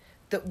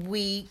that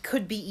we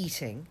could be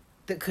eating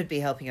that could be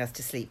helping us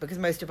to sleep? Because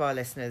most of our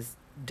listeners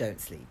don't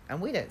sleep,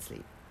 and we don't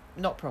sleep,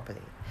 not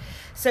properly.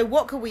 So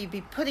what could we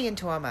be putting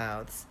into our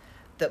mouths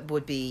that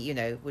would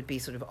be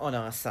sort of on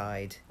our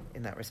side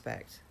in that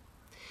respect?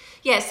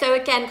 Yeah, so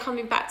again,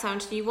 coming back down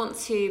to, you want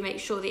to make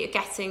sure that you're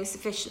getting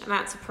sufficient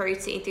amounts of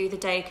protein through the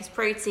day, because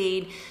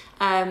protein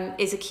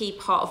is a key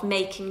part of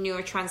making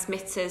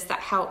neurotransmitters that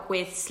help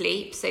with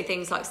sleep. So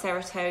things like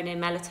serotonin,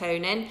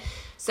 melatonin.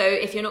 So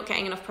if you're not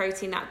getting enough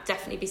protein, that would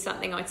definitely be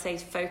something I'd say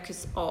to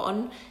focus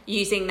on,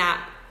 using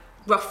that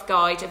rough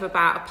guide of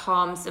about a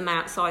palm's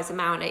size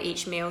amount at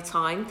each meal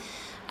time.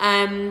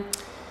 I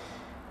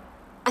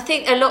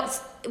think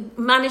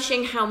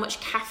managing how much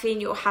caffeine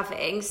you're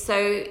having.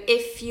 So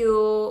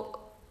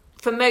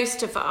for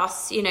most of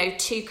us,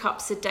 2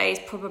 cups a day is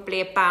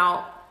probably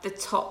about the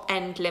top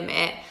end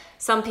limit.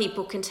 Some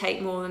people can take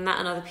more than that,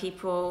 and other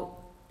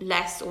people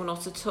less or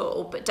not at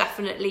all. But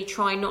definitely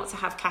try not to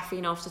have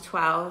caffeine after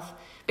 12,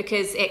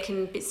 because it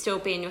can still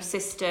be in your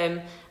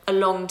system a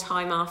long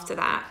time after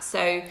that.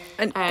 So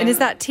and is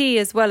that tea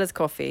as well as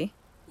coffee?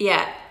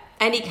 Yeah,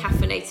 any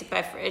caffeinated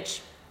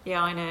beverage.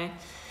 Yeah, I know.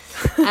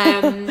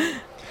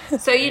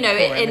 So,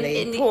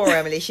 poor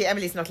Emily.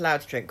 Emily's not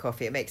allowed to drink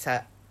coffee. It makes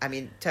her,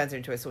 turns her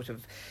into a sort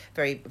of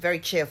very, very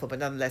cheerful, but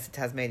nonetheless a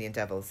Tasmanian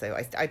devil. So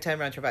I turned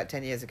around to her about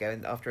 10 years ago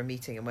and after a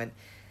meeting and went,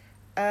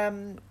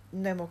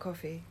 no more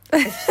coffee.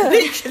 I've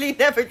literally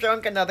never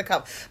drunk another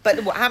cup. But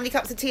how many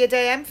cups of tea a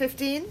day, Em?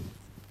 15?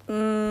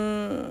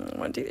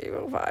 1, 2, 3,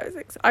 4, 5,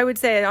 6. I would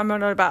say I'm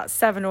on about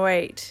 7 or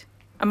 8.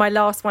 And my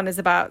last one is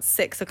about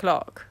 6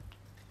 o'clock.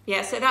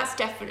 Yeah, so that's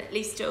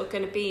definitely still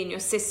going to be in your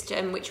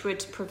system, which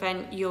would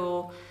prevent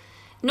your...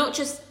 not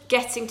just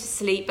getting to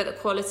sleep, but the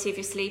quality of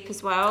your sleep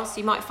as well. So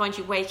you might find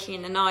you waking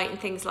in the night and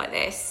things like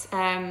this.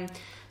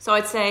 So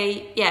I'd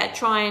say,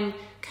 try and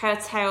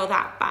curtail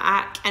that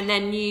back, and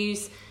then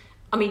use,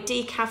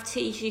 decaf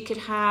teas you could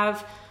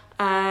have,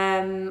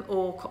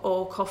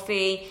 or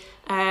coffee.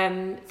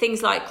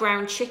 Things like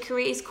ground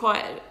chicory is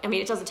quite,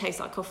 it doesn't taste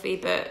like coffee,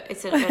 but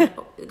it's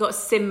got a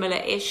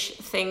similar-ish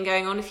thing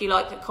going on if you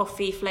like the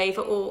coffee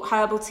flavour, or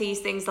herbal teas,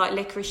 things like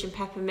licorice and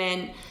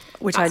peppermint.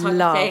 Which I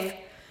love.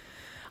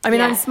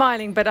 I'm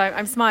smiling, but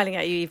I'm smiling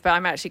at you, Eve, but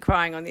I'm actually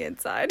crying on the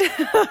inside.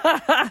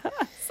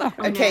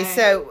 Okay,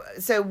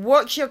 so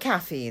watch your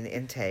caffeine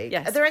intake.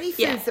 Yes. Are there any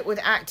foods that would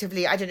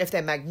actively, I don't know if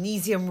they're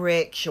magnesium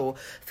rich, or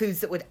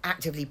foods that would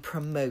actively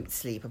promote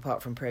sleep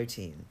apart from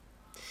protein?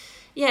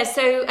 Yeah,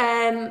 so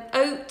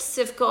oats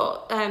have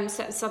got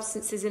certain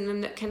substances in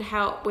them that can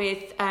help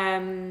with...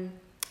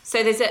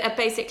 so there's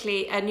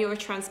basically a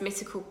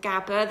neurotransmitter called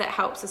GABA that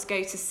helps us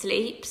go to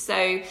sleep.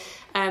 So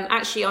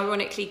actually,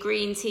 ironically,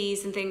 green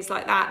teas and things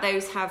like that,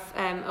 those have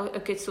are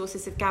good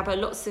sources of GABA.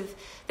 Lots of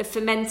the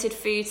fermented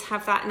foods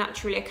have that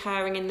naturally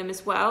occurring in them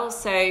as well.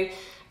 So,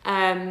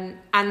 and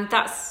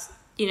that's,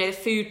 the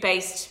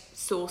food-based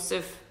source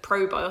of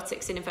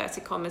probiotics in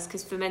inverted commas,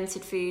 because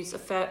fermented foods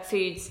are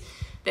foods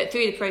that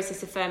through the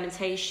process of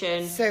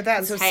fermentation. So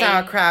that's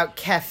sauerkraut,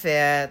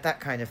 kefir, that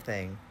kind of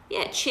thing.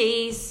 Yeah,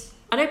 cheese.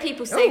 I know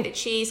people say that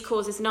cheese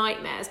causes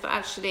nightmares, but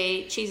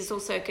actually cheese is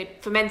also a good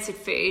fermented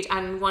food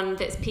and one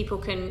that people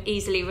can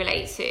easily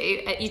relate to.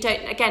 You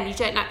don't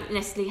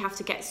necessarily have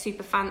to get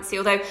super fancy,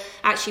 although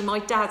actually my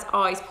dad's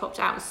eyes popped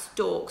out in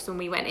stalks when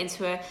we went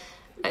into a,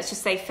 let's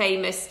just say,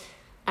 famous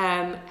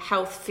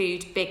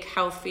big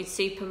health food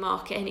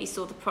supermarket, and he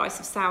saw the price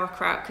of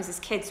sauerkraut, because as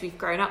kids we've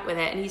grown up with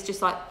it, and he's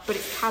just like, but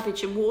it's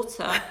cabbage and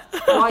water,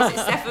 why is it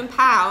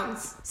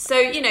 £7? So,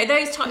 you know,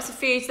 those types of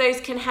foods, those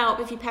can help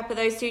if you pepper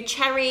those through.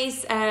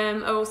 Cherries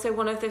are also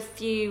one of the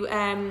few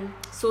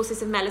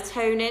sources of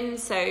melatonin,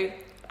 so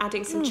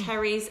adding some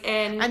cherries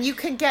in. And you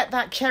can get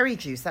that cherry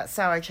juice, that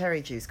sour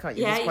cherry juice, can't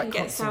you? Yeah, you can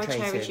get sour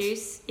cherry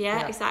juice.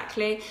 Yeah,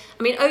 exactly.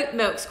 I mean, oat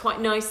milk's quite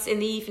nice in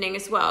the evening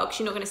as well, because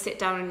you're not going to sit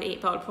down and eat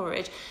a bowl of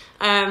porridge.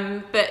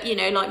 But, you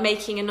know, like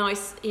making a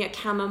nice, you know,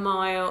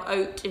 chamomile,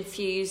 oat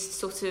infused,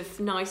 sort of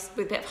nice,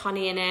 with a bit of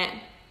honey in it,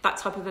 that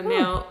type of a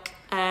milk.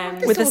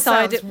 With a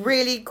side of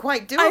really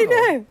quite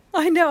doable.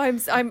 I know.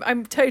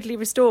 I'm totally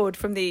restored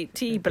from the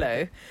tea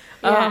blow.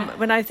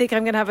 When I think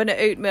I'm going to have an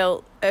oat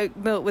milk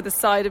with a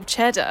side of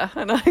cheddar,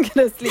 and I'm going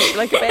to sleep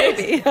like a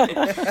baby.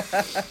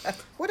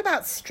 What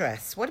about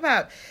stress? What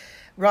about,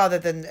 rather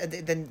than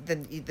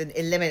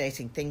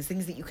eliminating things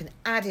that you can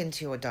add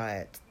into your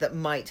diet that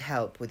might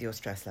help with your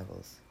stress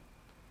levels?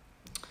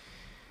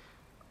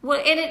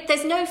 Well,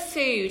 there's no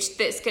food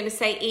that's going to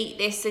say eat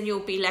this and you'll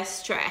be less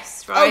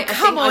stressed, right? Oh,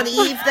 come on,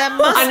 Eve, there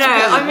must I know.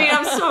 be. I mean,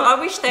 I'm sorry. I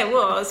wish there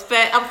was,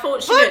 but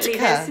unfortunately,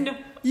 there's no.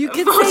 You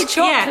can say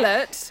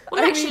chocolate. Yeah.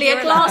 Well, actually,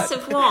 a glass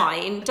of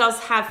wine does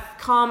have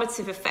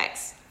calmative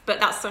effects, but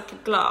that's like a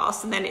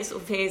glass, and then it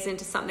sort of veers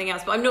into something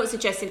else. But I'm not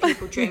suggesting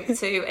people drink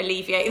to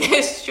alleviate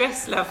their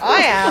stress levels.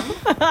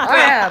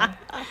 I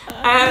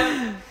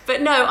am.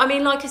 But no, I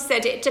mean, like I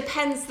said, it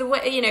depends the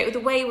way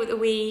that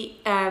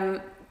we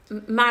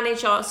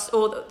manage us,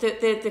 or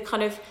the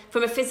kind of,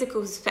 from a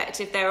physical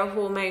perspective, there are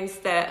hormones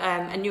that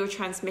and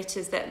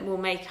neurotransmitters that will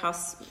make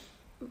us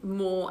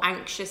more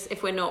anxious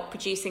if we're not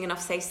producing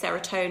enough, say,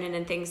 serotonin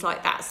and things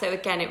like that. So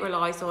again, it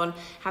relies on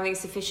having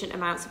sufficient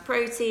amounts of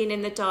protein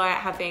in the diet,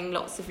 having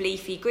lots of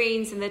leafy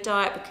greens in the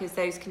diet, because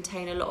those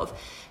contain a lot of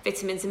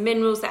vitamins and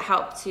minerals that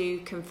help to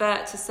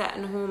convert to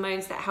certain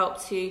hormones that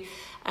help to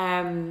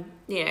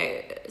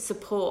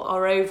support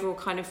our overall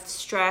kind of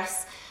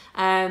stress.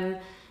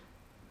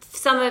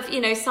 Some of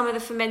the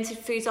fermented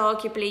foods,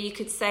 arguably, you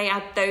could say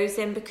add those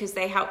in because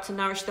they help to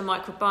nourish the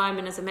microbiome.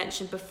 And as I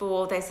mentioned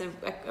before, there's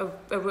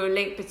a real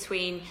link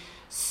between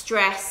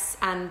stress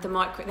and the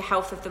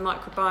health of the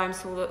microbiome,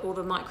 so all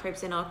the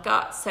microbes in our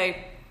gut. So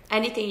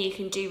anything you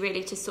can do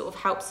really to sort of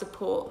help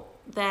support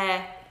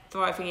their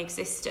thriving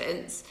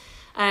existence.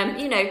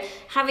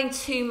 Having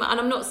too much, and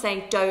I'm not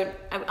saying don't,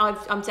 I'm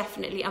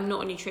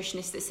not a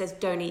nutritionist that says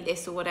don't eat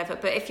this or whatever,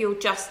 but if you're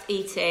just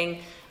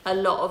eating a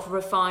lot of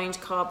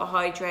refined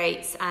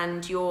carbohydrates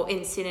and your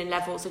insulin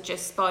levels are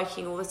just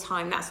spiking all the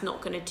time, that's not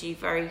going to do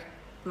very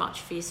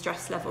much for your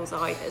stress levels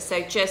either.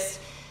 So just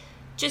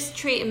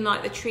treat them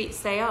like the treats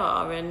they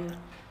are, and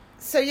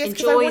so yes,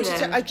 enjoy because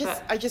them.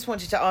 I just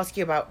wanted to ask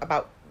you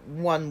about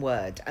one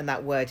word, and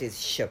that word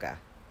is sugar.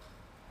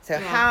 So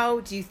how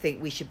do you think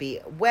we should be?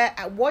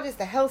 What is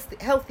the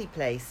healthy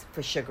place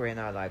for sugar in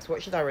our lives?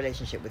 What should our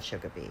relationship with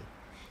sugar be?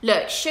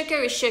 Look, sugar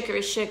is sugar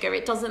is sugar.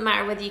 It doesn't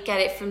matter whether you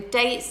get it from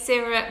date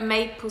syrup,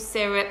 maple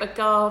syrup,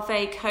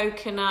 agave,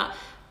 coconut,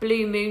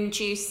 blue moon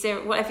juice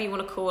syrup, whatever you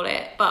want to call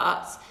it.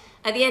 But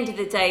at the end of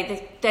the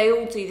day, they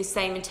all do the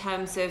same in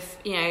terms of,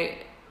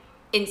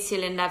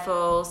 insulin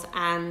levels.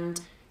 And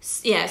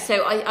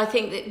so I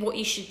think that what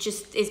you should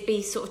just is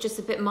be sort of just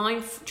a bit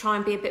try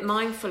and be a bit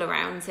mindful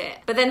around it.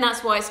 But then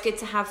that's why it's good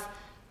to have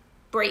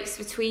breaks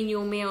between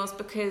your meals,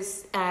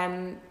 because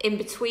in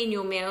between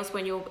your meals,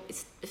 when you're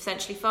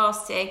essentially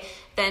fasting,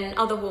 then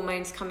other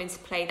hormones come into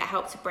play that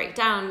help to break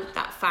down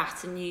that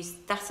fat and use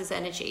that as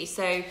energy.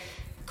 So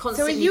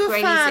constantly grazing. So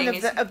are you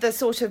a fan of the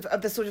sort of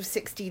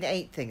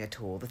 16-8 thing at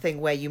all? The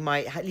thing where you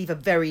might leave a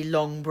very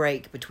long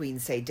break between,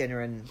 say, dinner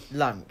and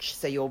lunch,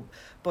 so your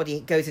body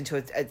goes into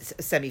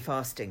a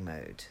semi-fasting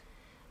mode?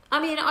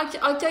 I mean,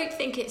 I don't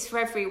think it's for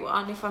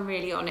everyone, if I'm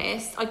really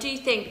honest. I do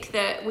think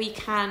that we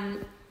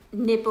can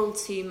nibble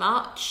too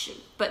much,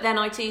 but then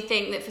I do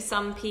think that for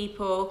some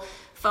people,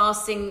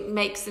 fasting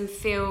makes them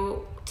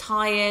feel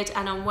tired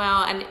and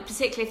unwell, and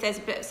particularly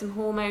if there's some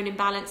hormone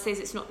imbalances,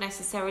 it's not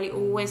necessarily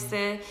always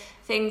the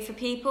thing for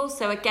people.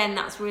 So again,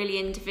 that's really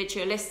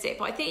individualistic,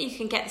 but I think you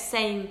can get the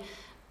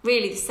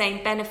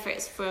same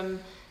benefits from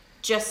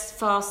just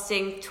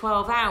fasting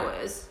 12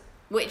 hours,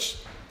 which,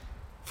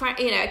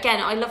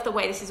 again, I love the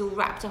way this is all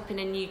wrapped up in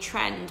a new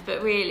trend,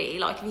 but really,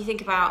 like, if you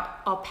think about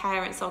our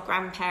parents, our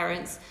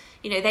grandparents,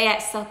 they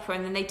ate supper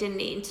and then they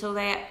didn't eat until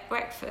they ate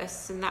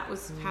breakfast, and that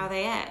was how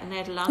they ate, and they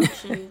had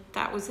lunch and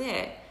that was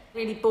it.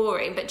 really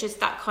boring, but just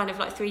that kind of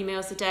like 3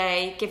 meals a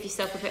day, give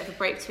yourself a bit of a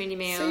break between your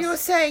meals. So you're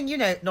saying,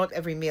 not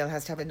every meal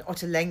has to have an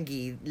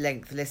ottolenghi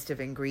length list of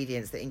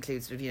ingredients that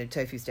includes sort of,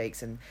 tofu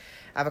steaks and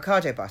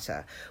avocado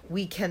butter.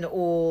 We can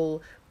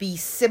all be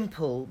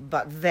simple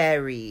but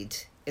varied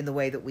in the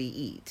way that we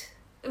eat.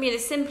 I mean, the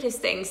simplest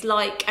things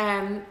like,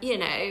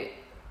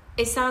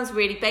 it sounds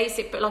really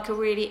basic, but like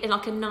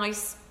a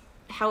nice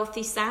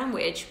healthy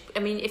sandwich. I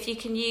mean, if you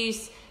can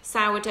use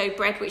sourdough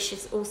bread, which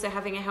is also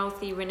having a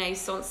healthy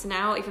renaissance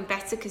now, even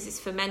better because it's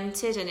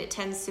fermented, and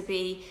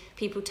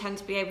people tend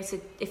to be able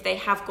to, if they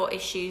have got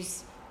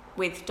issues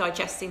with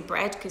digesting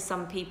bread, because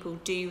some people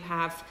do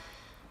have,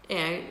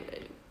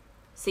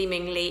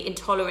 seemingly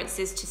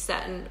intolerances to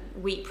certain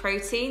wheat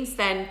proteins,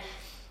 then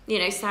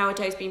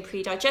sourdough's been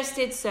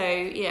pre-digested, so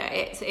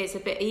it's a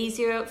bit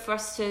easier for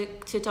us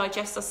to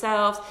digest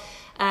ourselves.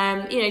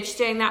 Just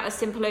doing that, a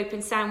simple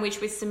open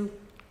sandwich with some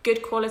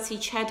good quality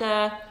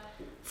cheddar,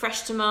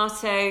 fresh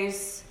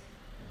tomatoes.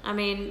 I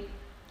mean,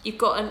 you've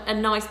got a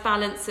nice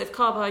balance of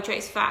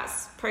carbohydrates,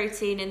 fats,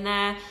 protein in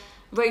there.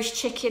 Roast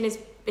chicken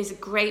is a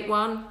great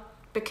one,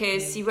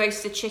 because you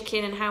roast the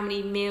chicken, and how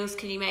many meals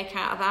can you make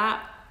out of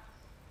that?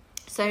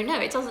 So no,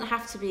 it doesn't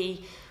have to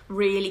be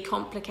really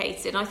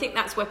complicated. And I think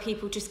that's where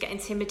people just get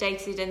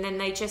intimidated, and then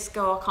they just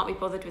go, I can't be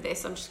bothered with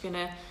this, I'm just going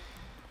to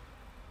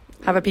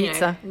have a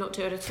pizza. Not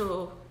do it at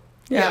all.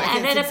 Yeah,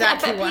 and then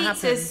exactly what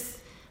happens.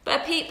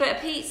 But a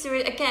pizza,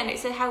 again,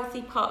 it's a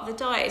healthy part of the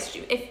diet.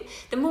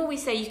 If the more we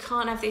say you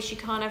can't have this, you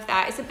can't have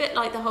that, it's a bit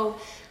like the whole,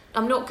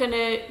 I'm not going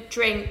to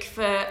drink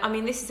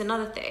this is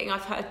another thing.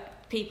 I've heard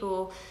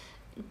people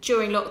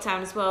during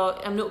lockdown as well,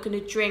 I'm not going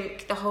to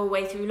drink the whole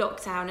way through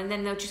lockdown, and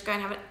then they'll just go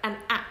and have an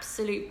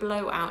absolute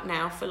blowout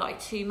now for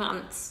like 2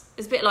 months.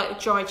 It's a bit like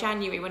dry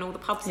January when all the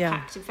pubs are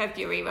packed in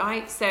February,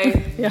 right? So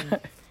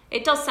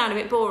it does sound a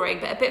bit boring,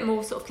 but a bit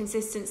more sort of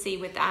consistency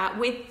with that,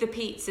 with the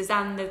pizzas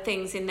and the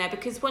things in there,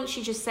 because once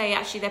you just say,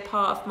 actually, they're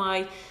part of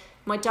my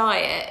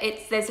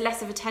diet, there's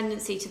less of a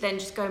tendency to then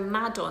just go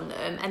mad on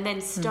them and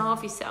then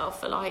starve yourself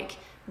for like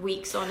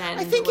weeks on end.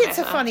 I think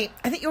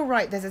I think you're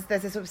right. There's a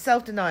sort of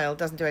self-denial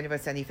doesn't do any of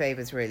us any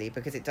favours, really,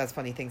 because it does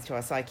funny things to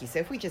our psyche. So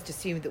if we just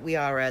assume that we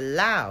are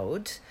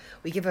allowed,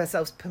 we give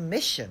ourselves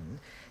permission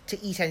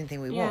to eat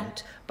anything we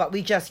want, but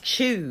we just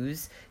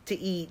choose to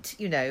eat,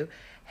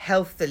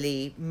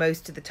 healthily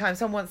most of the time.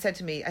 Someone said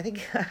to me, I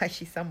think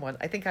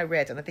I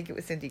read, and I think it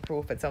was Cindy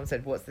Crawford, someone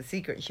said, what's the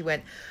secret? And she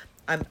went,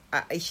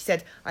 she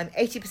said, I'm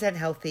 80%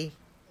 healthy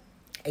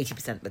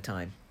 80% of the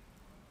time.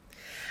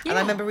 And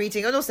I remember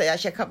reading, and also,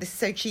 actually, this is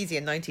so cheesy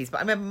in the 90s, but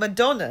I remember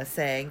Madonna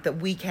saying that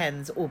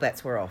weekends, all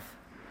bets were off.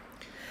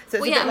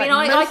 So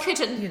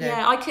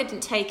I couldn't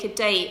take a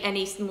date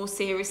any more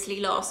seriously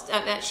last.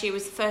 Actually, it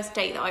was the first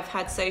date that I've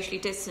had socially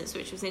distanced,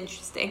 which was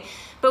interesting.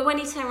 But when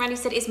he turned around, he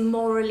said it's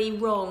morally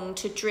wrong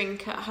to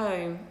drink at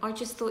home. I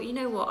just thought, you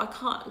know what, I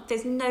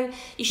can't.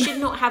 You should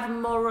not have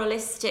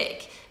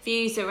moralistic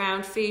views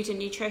around food and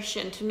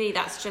nutrition. To me,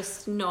 that's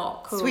just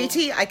not cool.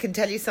 Sweetie, I can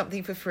tell you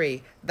something for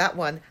free. That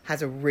one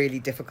has a really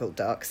difficult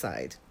dark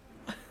side.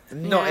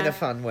 Not in a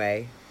fun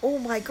way. Oh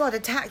my God,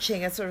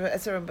 attaching a sort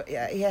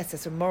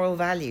of moral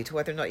value to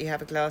whether or not you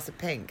have a glass of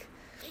pink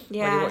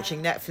while you're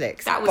watching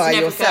Netflix that was by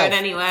never yourself going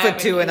anywhere, for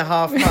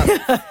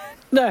 2.5 months.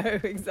 No,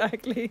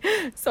 exactly.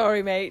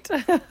 Sorry, mate.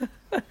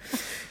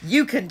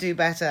 You can do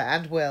better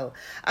and will.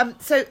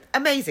 So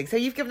amazing. So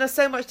you've given us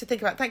so much to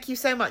think about. Thank you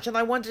so much. And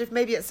I wondered if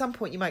maybe at some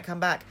point you might come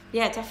back.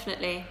 Yeah,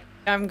 definitely.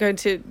 I'm going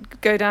to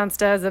go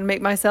downstairs and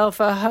make myself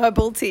a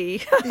herbal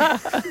tea.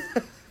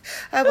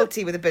 Herbal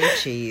tea with a bit of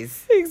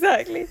cheese.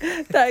 Exactly.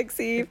 Thanks,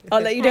 Eve. I'll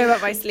let you know about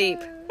my sleep.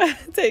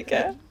 Take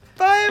care.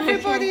 Bye,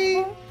 everybody.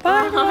 Okay.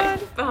 Bye.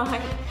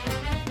 Bye.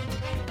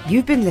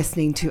 You've been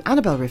listening to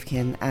Annabelle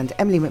Rivkin and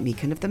Emily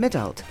McMeekan of The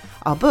Midult.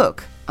 Our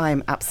book,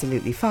 I'm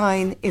Absolutely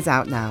Fine, is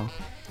out now.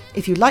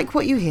 If you like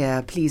what you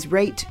hear, please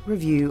rate,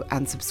 review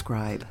and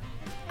subscribe.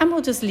 And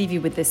we'll just leave you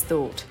with this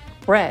thought.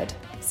 Bread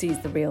sees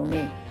the real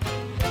me.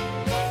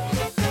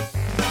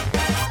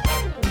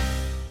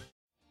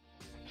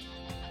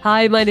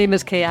 Hi, my name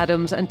is Kay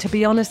Adams, and to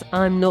be honest,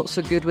 I'm not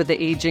so good with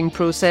the ageing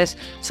process,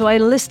 so I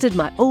enlisted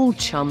my old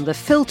chum, the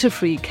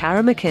filter-free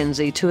Cara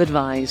McKenzie, to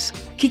advise.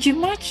 Could you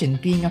imagine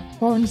being a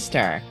porn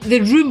star?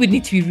 The room would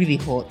need to be really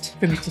hot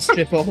for me to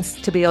strip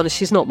off. To be honest,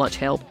 she's not much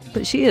help,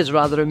 but she is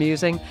rather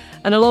amusing.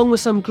 And along with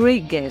some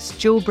great guests,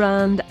 Joe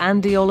Brand,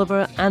 Andy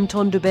Oliver,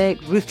 Anton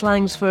Dubeck, Ruth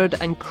Langsford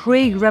and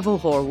Craig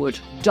Revel-Horwood,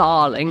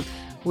 darling,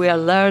 we are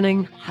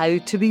learning how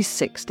to be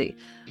 60.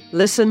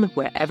 Listen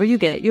wherever you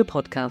get your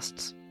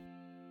podcasts.